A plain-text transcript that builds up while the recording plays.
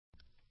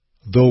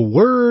The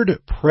word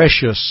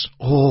precious.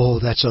 Oh,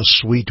 that's a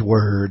sweet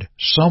word.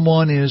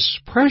 Someone is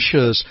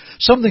precious.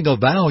 Something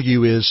of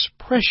value is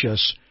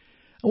precious.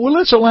 Well,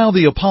 let's allow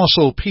the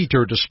Apostle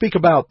Peter to speak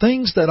about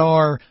things that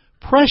are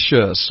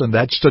precious. And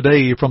that's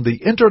today from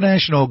the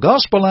International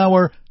Gospel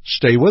Hour.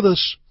 Stay with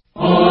us.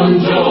 Hi,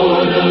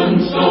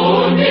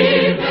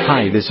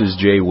 this is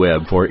Jay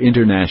Webb for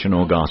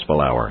International Gospel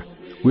Hour.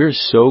 We're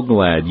so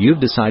glad you've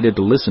decided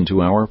to listen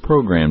to our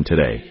program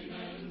today.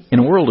 In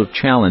a world of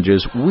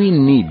challenges, we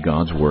need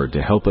God's Word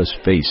to help us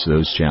face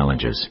those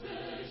challenges.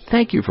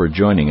 Thank you for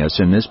joining us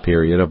in this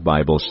period of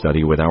Bible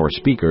study with our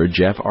speaker,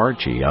 Jeff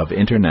Archie of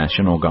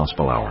International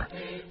Gospel Hour,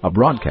 a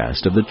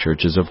broadcast of the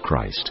Churches of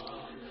Christ.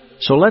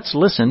 So let's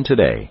listen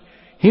today.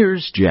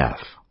 Here's Jeff.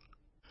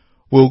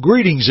 Well,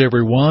 greetings,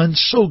 everyone.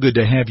 So good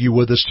to have you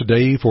with us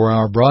today for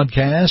our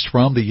broadcast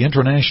from the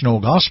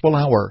International Gospel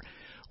Hour.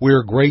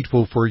 We're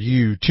grateful for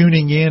you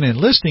tuning in and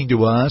listening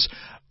to us,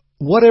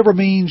 whatever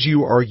means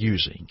you are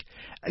using.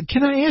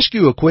 Can I ask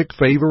you a quick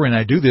favor, and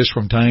I do this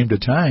from time to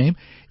time?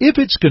 If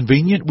it's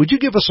convenient, would you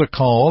give us a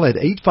call at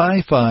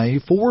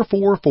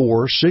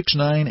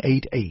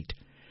 855-444-6988?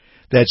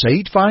 That's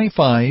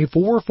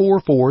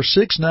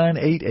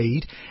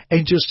 855-444-6988,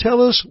 and just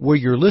tell us where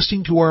you're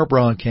listening to our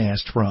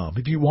broadcast from.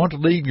 If you want to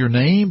leave your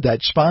name,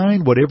 that's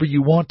fine, whatever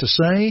you want to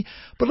say,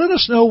 but let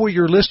us know where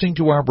you're listening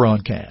to our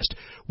broadcast.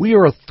 We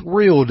are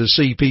thrilled to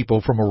see people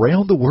from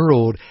around the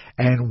world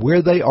and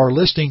where they are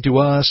listening to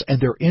us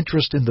and their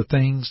interest in the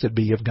things that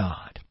be of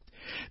God.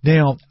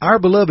 Now, our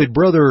beloved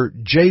brother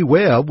Jay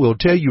Webb will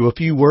tell you a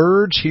few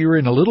words here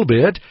in a little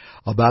bit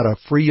about a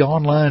free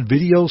online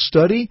video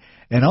study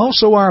and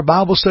also our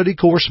Bible study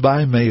course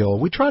by mail.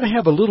 We try to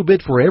have a little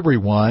bit for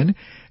everyone,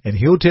 and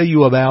he'll tell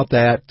you about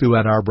that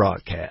throughout our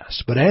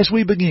broadcast. But as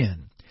we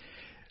begin,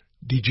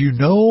 did you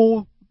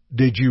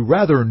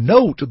rather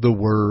note the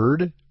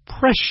word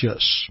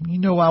precious?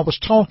 I was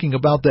talking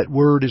about that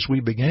word as we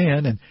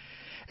began, and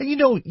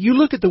you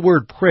look at the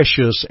word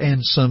precious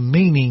and some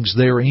meanings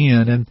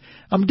therein, and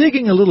I'm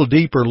digging a little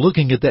deeper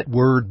looking at that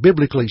word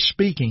biblically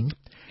speaking,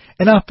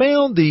 and I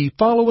found the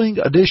following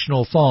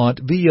additional thought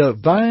via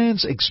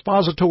Vine's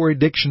Expository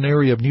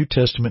Dictionary of New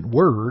Testament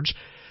Words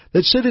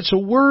that said it's a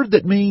word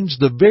that means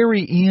the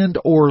very end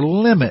or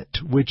limit,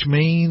 which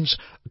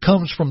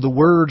comes from the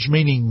words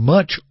meaning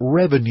much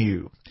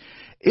revenue.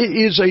 It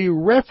is a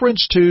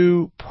reference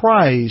to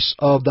price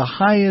of the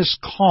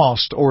highest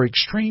cost or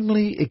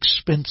extremely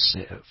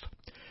expensive.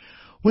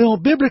 Well,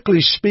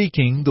 biblically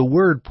speaking, the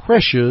word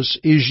precious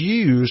is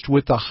used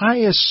with the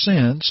highest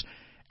sense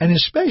and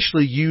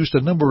especially used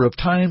a number of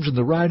times in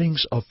the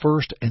writings of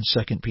 1st and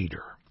 2nd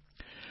Peter.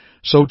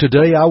 So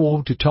today I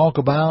want to talk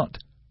about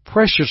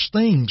precious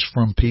things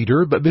from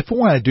Peter, but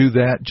before I do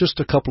that,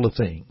 just a couple of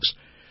things.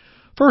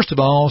 First of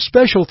all,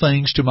 special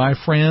thanks to my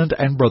friend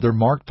and brother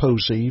Mark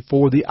Posey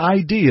for the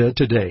idea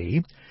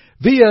today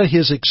via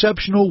his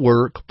exceptional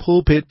work,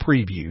 Pulpit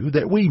Preview,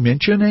 that we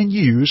mention and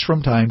use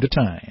from time to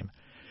time.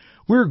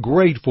 We're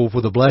grateful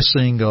for the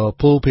blessing of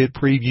Pulpit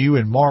Preview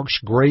and Mark's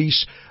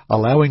grace,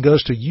 allowing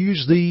us to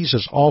use these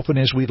as often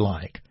as we'd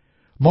like.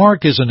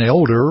 Mark is an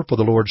elder for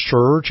the Lord's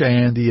Church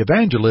and the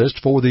evangelist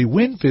for the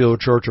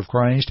Winfield Church of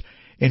Christ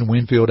in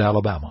Winfield,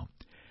 Alabama.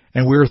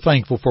 And we're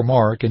thankful for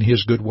Mark and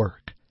his good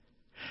work.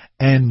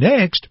 And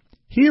next,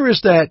 here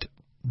is that,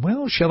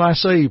 shall I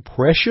say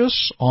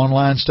precious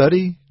online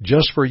study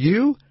just for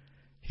you?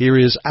 Here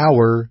is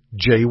our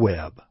Jay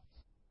Webb.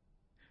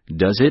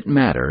 Does It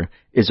Matter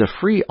is a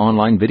free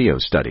online video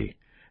study.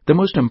 The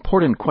most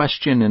important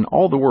question in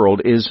all the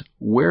world is,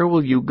 where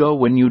will you go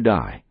when you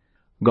die?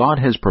 God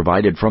has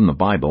provided from the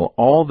Bible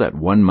all that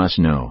one must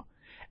know.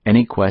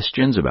 Any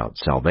questions about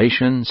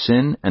salvation,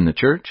 sin, and the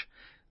church?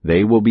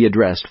 They will be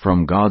addressed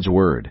from God's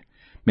Word.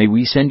 May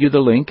we send you the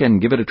link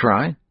and give it a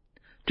try?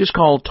 Just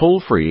call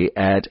toll-free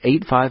at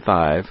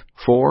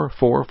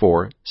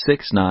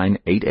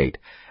 855-444-6988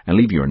 and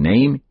leave your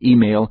name,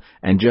 email,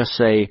 and just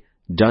say,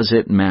 Does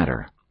It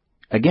Matter?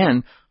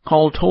 Again,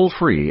 call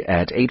toll-free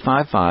at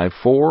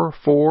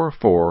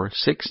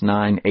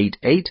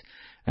 855-444-6988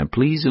 and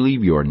please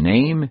leave your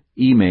name,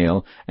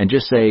 email, and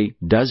just say,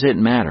 Does It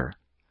Matter?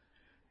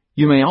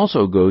 You may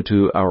also go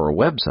to our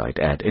website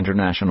at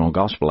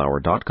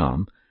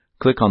internationalgospelhour.com,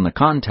 click on the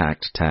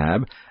Contact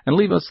tab, and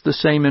leave us the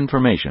same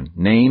information,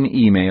 name,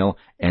 email,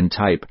 and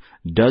type,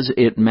 Does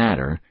It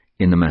Matter,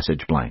 in the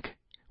message blank.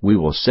 We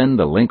will send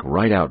the link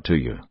right out to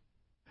you.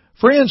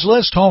 Friends,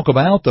 let's talk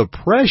about the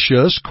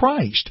precious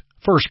Christ.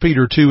 1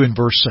 Peter 2 and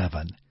verse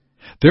 7.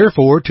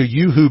 Therefore, to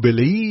you who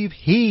believe,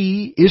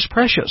 He is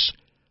precious.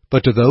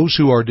 But to those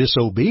who are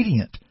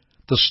disobedient,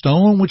 the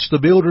stone which the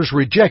builders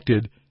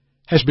rejected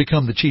has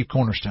become the chief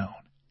cornerstone.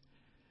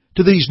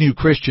 To these new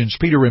Christians,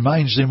 Peter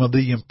reminds them of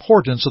the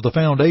importance of the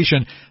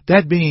foundation,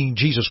 that being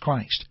Jesus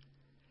Christ.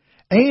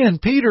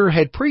 And Peter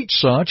had preached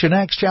such in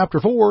Acts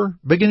chapter 4,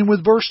 beginning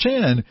with verse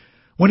 10,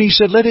 when he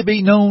said, Let it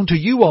be known to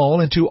you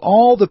all and to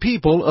all the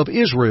people of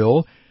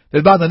Israel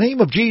that by the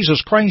name of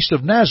Jesus Christ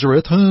of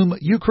Nazareth, whom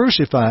you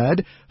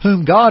crucified,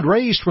 whom God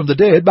raised from the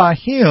dead, by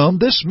Him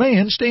this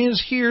man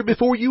stands here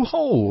before you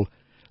whole.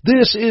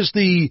 This is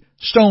the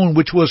stone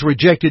which was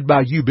rejected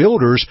by you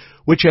builders,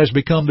 which has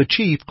become the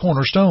chief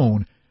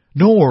cornerstone.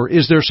 Nor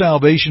is there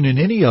salvation in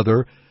any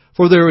other,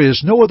 for there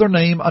is no other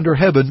name under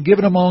heaven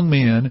given among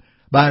men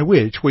by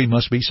which we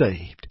must be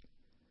saved.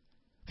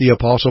 The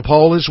Apostle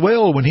Paul as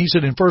well, when he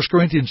said in 1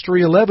 Corinthians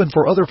 3:11,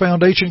 For other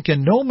foundation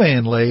can no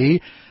man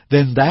lay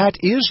than that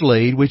is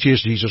laid, which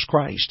is Jesus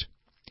Christ.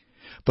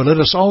 But let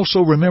us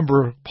also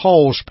remember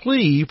Paul's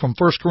plea from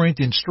 1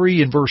 Corinthians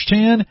 3 and verse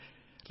 10,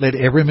 Let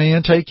every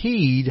man take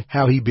heed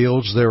how he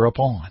builds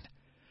thereupon.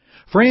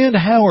 Friend,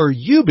 how are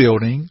you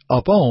building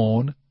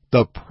upon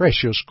the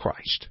precious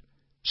Christ?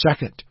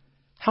 Second,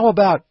 how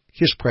about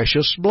His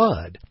precious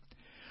blood?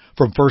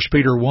 From 1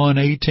 Peter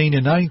 1:18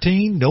 and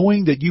 19,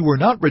 knowing that you were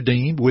not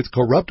redeemed with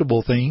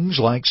corruptible things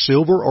like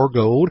silver or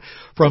gold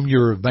from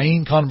your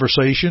vain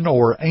conversation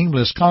or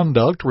aimless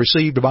conduct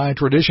received by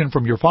tradition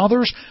from your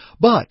fathers,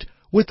 but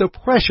with the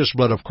precious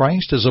blood of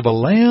Christ as of a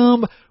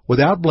lamb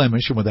without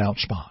blemish and without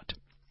spot.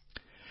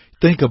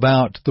 Think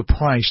about the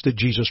price that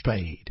Jesus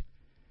paid,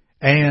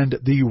 and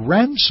the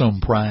ransom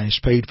price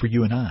paid for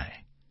you and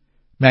I.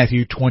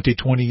 Matthew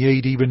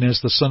 20:28, even as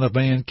the Son of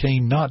Man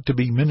came not to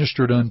be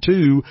ministered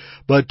unto,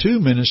 but to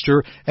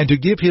minister, and to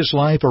give His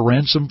life a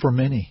ransom for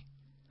many.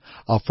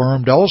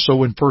 Affirmed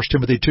also in 1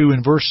 Timothy 2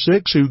 and verse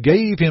 6, who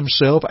gave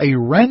Himself a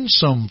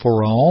ransom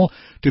for all,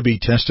 to be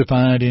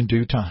testified in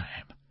due time.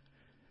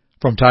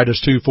 From Titus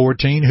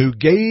 2:14, who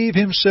gave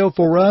Himself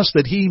for us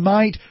that He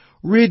might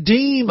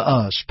redeem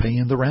us,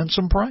 paying the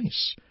ransom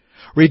price.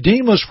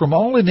 Redeem us from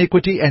all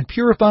iniquity, and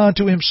purify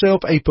to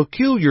Himself a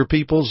peculiar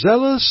people,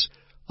 zealous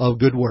of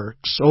good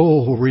works.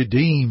 Oh,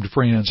 redeemed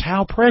friends,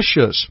 how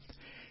precious!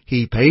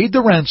 He paid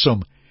the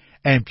ransom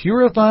and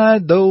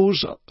purified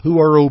those who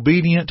are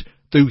obedient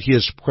through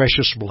His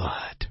precious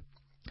blood.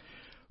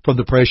 From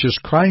the precious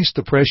Christ,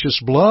 the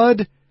precious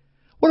blood,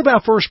 what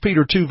about 1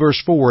 Peter 2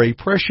 verse 4, a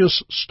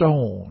precious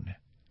stone?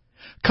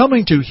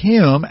 Coming to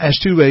Him as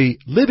to a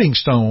living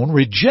stone,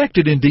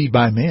 rejected indeed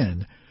by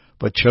men,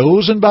 but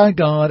chosen by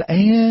God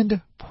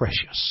and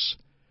precious.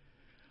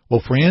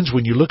 Well, friends,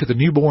 when you look at the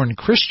newborn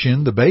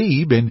Christian, the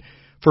babe, in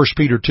 1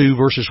 Peter 2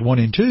 verses 1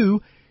 and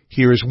 2,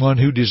 here is one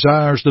who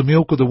desires the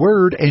milk of the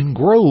Word and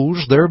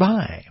grows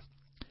thereby.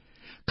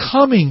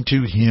 Coming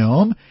to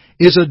Him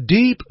is a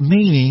deep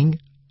meaning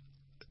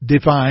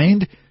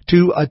defined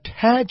to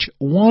attach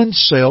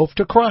oneself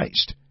to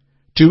Christ,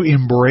 to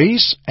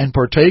embrace and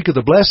partake of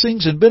the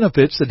blessings and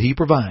benefits that He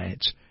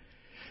provides.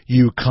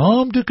 You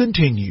come to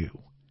continue,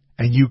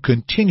 and you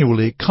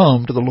continually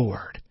come to the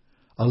Lord,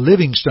 a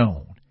living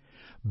stone,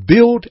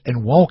 built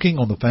and walking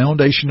on the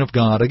foundation of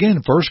God.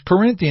 Again, 1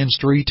 Corinthians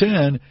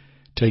 3:10,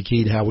 take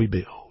heed how we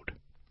build.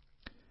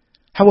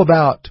 How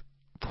about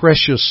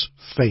precious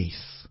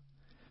faith?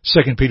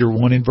 2 Peter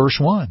 1 and verse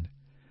 1.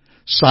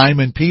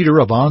 Simon Peter,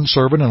 a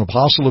bondservant and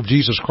apostle of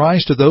Jesus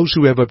Christ, to those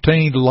who have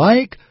obtained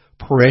like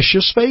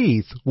precious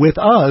faith with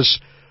us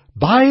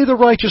by the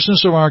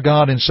righteousness of our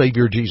God and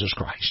Savior Jesus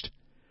Christ.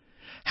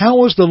 How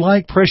was the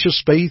like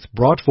precious faith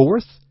brought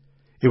forth?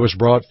 It was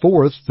brought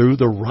forth through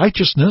the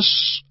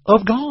righteousness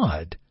of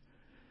God.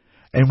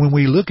 And when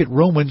we look at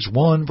Romans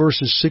 1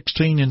 verses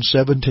 16 and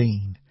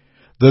 17,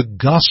 the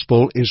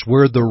gospel is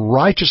where the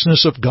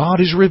righteousness of God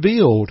is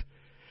revealed.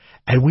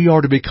 And we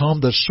are to become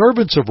the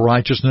servants of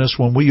righteousness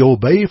when we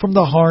obey from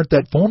the heart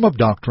that form of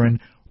doctrine,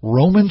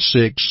 Romans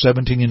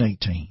 6:17 and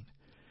 18.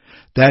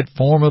 That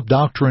form of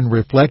doctrine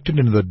reflected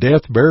in the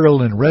death,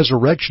 burial, and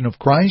resurrection of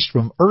Christ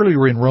from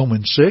earlier in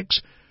Romans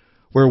 6,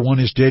 where one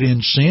is dead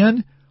in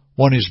sin,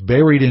 one is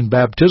buried in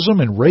baptism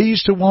and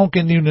raised to walk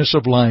in newness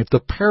of life, the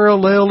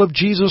parallel of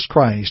Jesus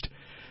Christ,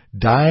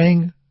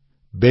 dying,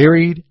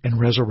 buried, and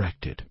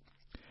resurrected.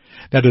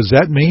 Now, does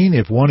that mean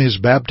if one is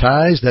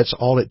baptized, that's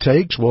all it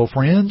takes? Well,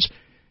 friends,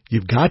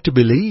 you've got to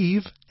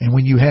believe, and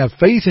when you have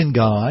faith in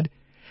God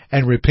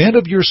and repent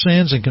of your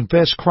sins and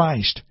confess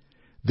Christ,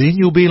 then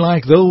you'll be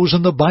like those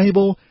in the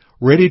Bible,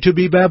 ready to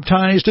be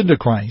baptized into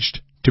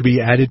Christ, to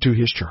be added to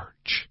His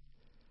church.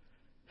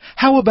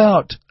 How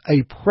about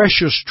a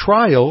precious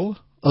trial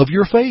of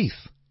your faith?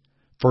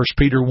 1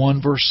 Peter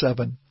 1 verse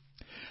 7.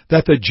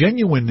 That the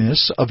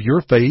genuineness of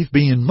your faith,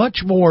 being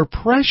much more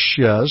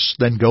precious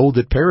than gold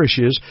that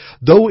perishes,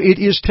 though it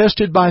is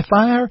tested by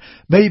fire,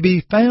 may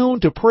be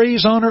found to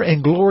praise, honor,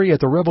 and glory at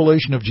the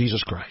revelation of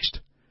Jesus Christ.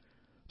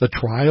 The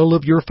trial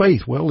of your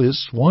faith. Well,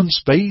 is one's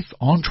faith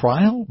on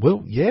trial?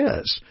 Well,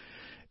 yes.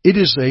 It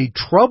is a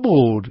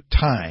troubled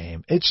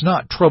time. It's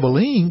not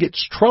troubling,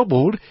 it's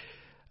troubled.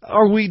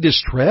 Are we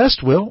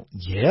distressed? Well,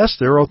 yes,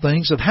 there are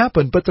things that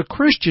happen, but the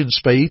Christian's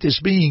faith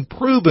is being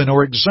proven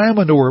or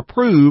examined or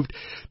approved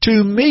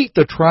to meet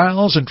the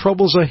trials and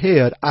troubles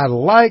ahead. I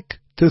like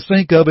to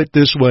think of it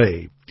this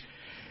way.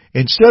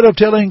 Instead of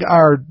telling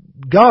our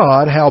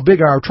God how big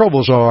our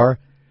troubles are,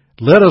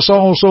 let us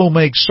also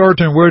make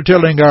certain we're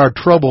telling our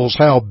troubles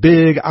how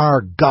big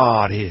our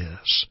God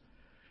is.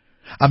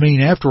 I mean,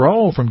 after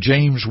all, from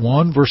James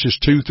 1 verses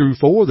 2 through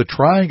 4, the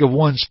trying of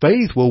one's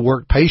faith will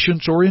work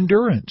patience or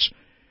endurance.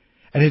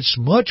 and it's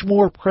much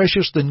more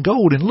precious than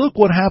gold. And look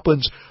what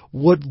happens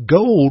with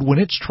gold when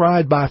it's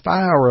tried by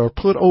fire or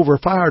put over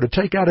fire to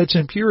take out its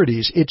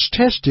impurities. It's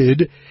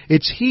tested,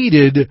 it's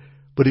heated,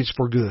 but it's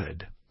for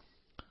good.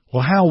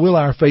 Well, how will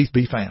our faith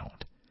be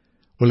found?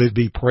 Will it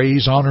be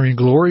praise, honor, and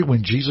glory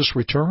when Jesus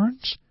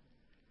returns?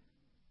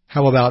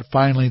 How about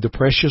finally the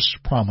precious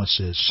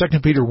promises?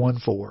 2 Peter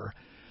 1:4,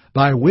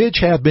 by which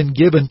have been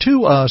given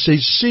to us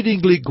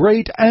exceedingly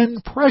great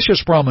and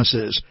precious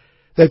promises,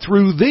 that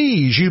through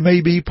these you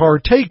may be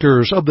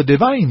partakers of the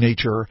divine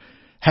nature,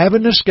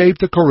 having escaped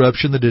the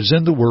corruption that is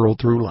in the world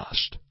through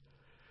lust.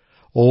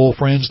 Oh,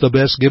 friends, the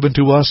best given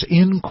to us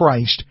in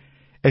Christ,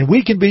 and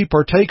we can be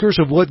partakers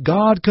of what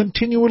God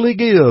continually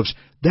gives.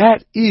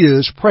 That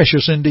is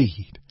precious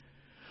indeed.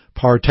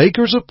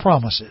 Partakers of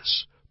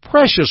promises,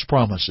 precious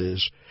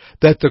promises,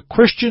 that the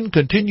Christian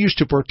continues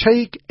to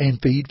partake and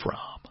feed from.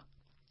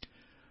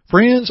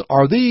 Friends,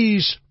 are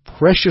these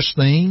precious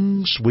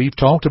things we've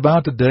talked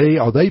about today,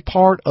 are they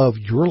part of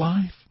your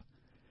life?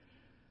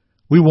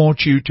 We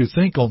want you to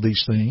think on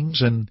these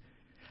things, and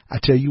I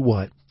tell you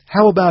what,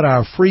 how about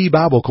our free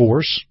Bible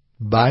course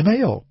by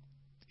mail?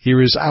 Here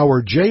is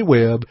our J.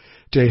 Webb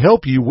to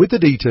help you with the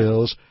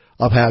details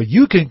of how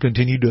you can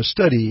continue to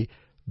study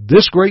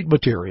this great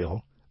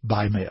material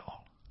by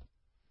mail.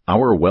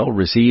 Our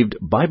well-received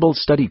Bible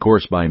study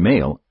course by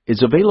mail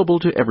is available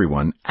to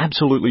everyone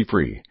absolutely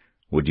free.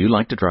 Would you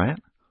like to try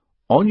it?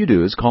 All you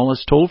do is call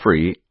us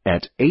toll-free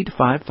at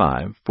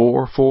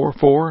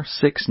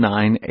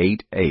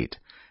 855-444-6988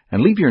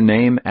 and leave your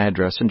name,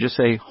 address, and just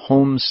say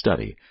Home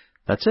Study.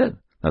 That's it.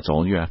 That's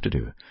all you have to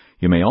do.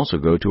 You may also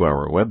go to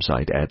our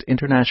website at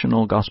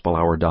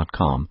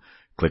internationalgospelhour.com,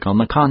 click on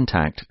the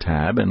Contact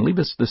tab, and leave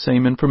us the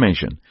same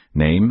information,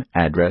 name,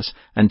 address,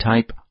 and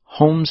type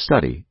Home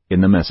Study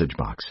in the message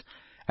box.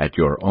 At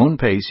your own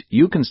pace,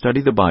 you can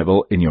study the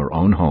Bible in your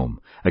own home.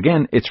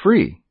 Again, it's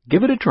free.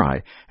 Give it a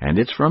try, and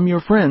it's from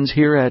your friends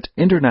here at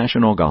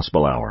International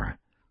Gospel Hour.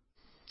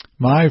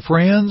 My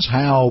friends,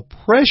 how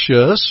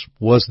precious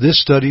was this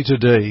study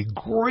today.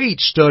 Great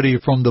study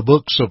from the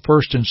books of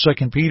 1 and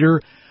 2 Peter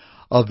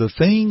of the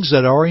things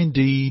that are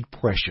indeed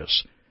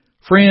precious.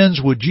 Friends,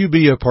 would you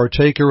be a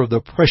partaker of the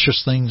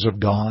precious things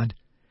of God?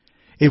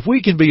 If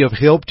we can be of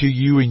help to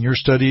you in your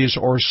studies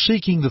or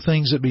seeking the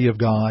things that be of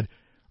God,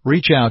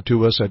 reach out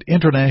to us at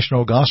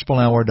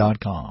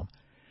internationalgospelhour.com.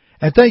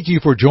 And thank you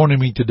for joining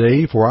me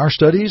today for our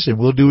studies, and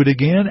we'll do it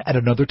again at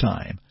another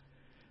time.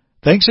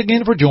 Thanks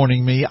again for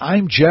joining me.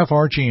 I'm Jeff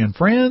Archie, and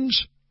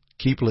friends,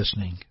 keep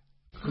listening.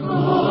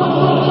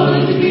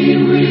 God be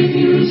with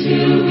you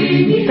till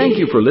we meet. Thank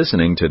you for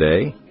listening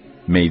today.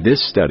 May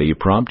this study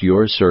prompt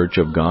your search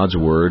of God's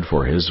Word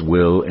for His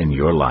will in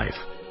your life.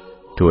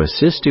 To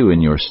assist you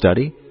in your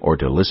study or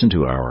to listen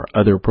to our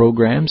other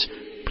programs,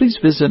 please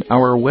visit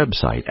our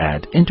website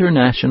at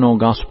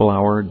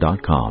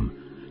internationalgospelhour.com.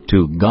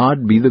 To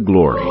God be the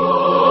glory.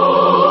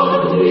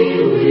 God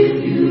be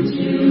with you.